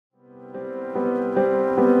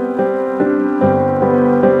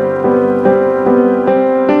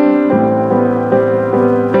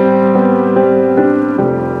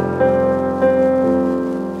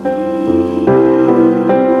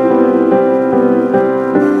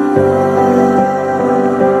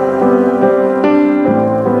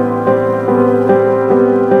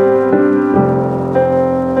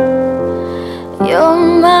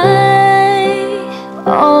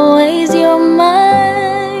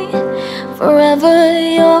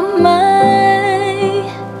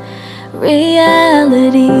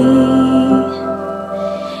reality.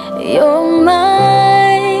 You're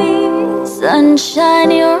my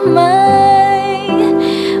sunshine, you're my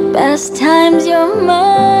best times, you're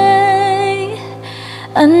my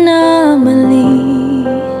anomaly.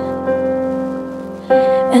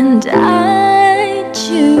 And I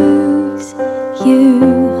choose you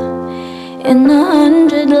in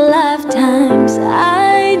 100 lifetimes.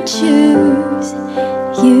 I choose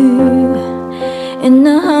you in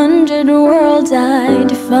 100 worlds.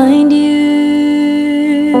 I'd find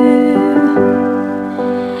you,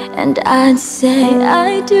 and I'd say I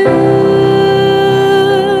do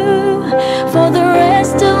for the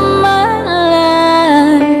rest of my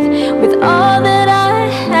life. With all that I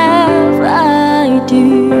have, I do,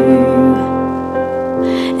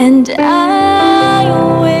 and I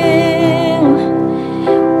will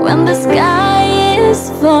when the sky is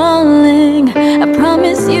falling. I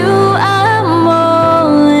promise you I'm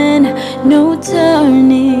all in, no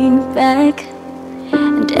turning back.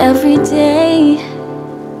 And every day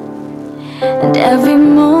and every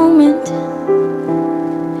moment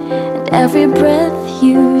and every breath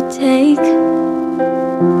you take,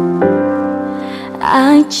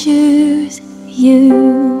 I choose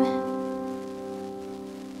you.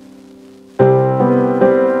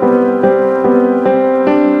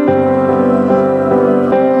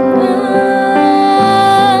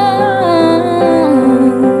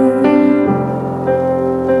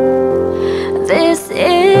 This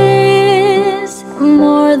is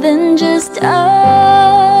more than just a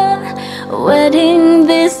wedding.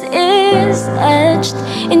 This is etched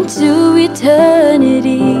into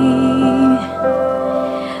eternity.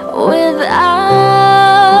 With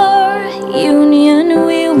our union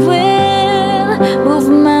we will move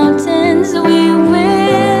mountains, we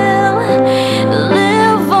will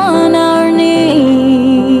live on our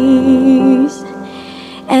knees.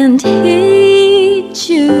 And he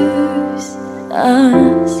chose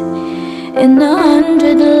us in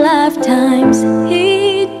 100 lifetimes. He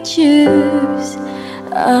chose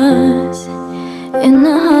us in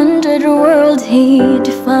 100 worlds. He'd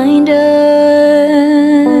find us,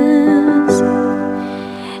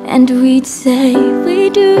 and we'd say we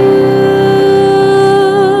do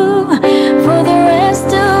for the rest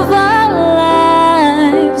of our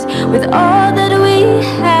lives. With all that we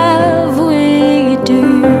have, we do,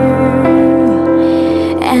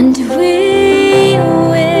 and we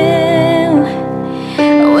will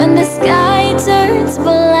when the sky turns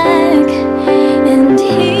black and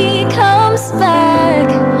he comes back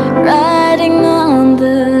riding on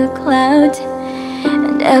the cloud.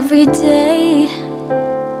 And every day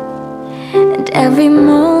and every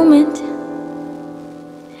moment,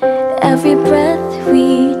 every breath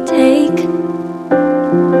we take,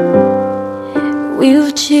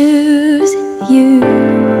 we'll choose you.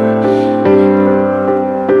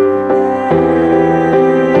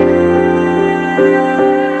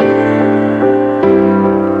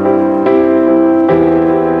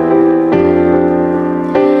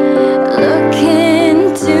 Look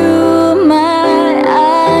into my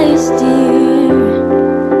eyes, dear.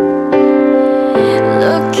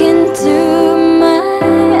 Look into my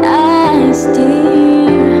eyes,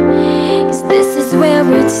 dear. 'Cause this is where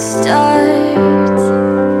it starts.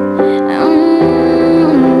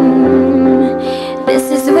 This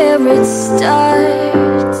is where it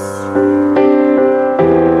starts.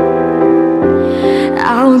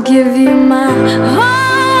 I'll give you my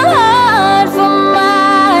heart for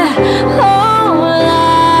my whole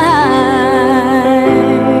life.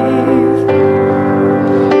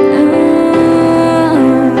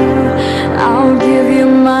 I'll give you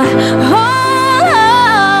my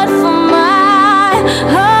heart for my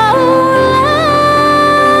whole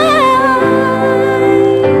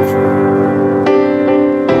life.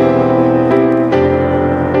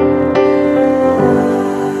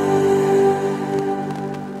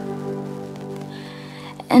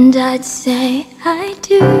 And I'd say I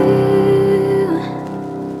do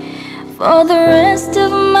for the rest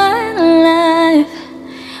of my life.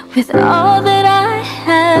 With all that I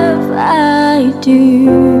have, I do,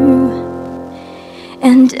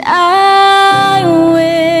 and I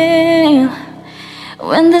will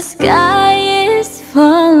when the sky is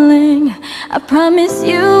falling. I promise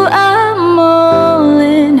you I'm all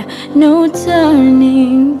in, no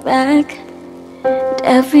turning back. And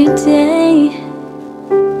every day,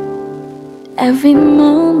 every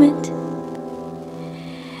moment,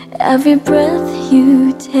 every breath you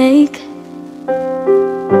take,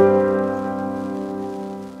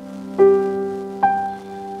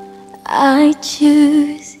 I choose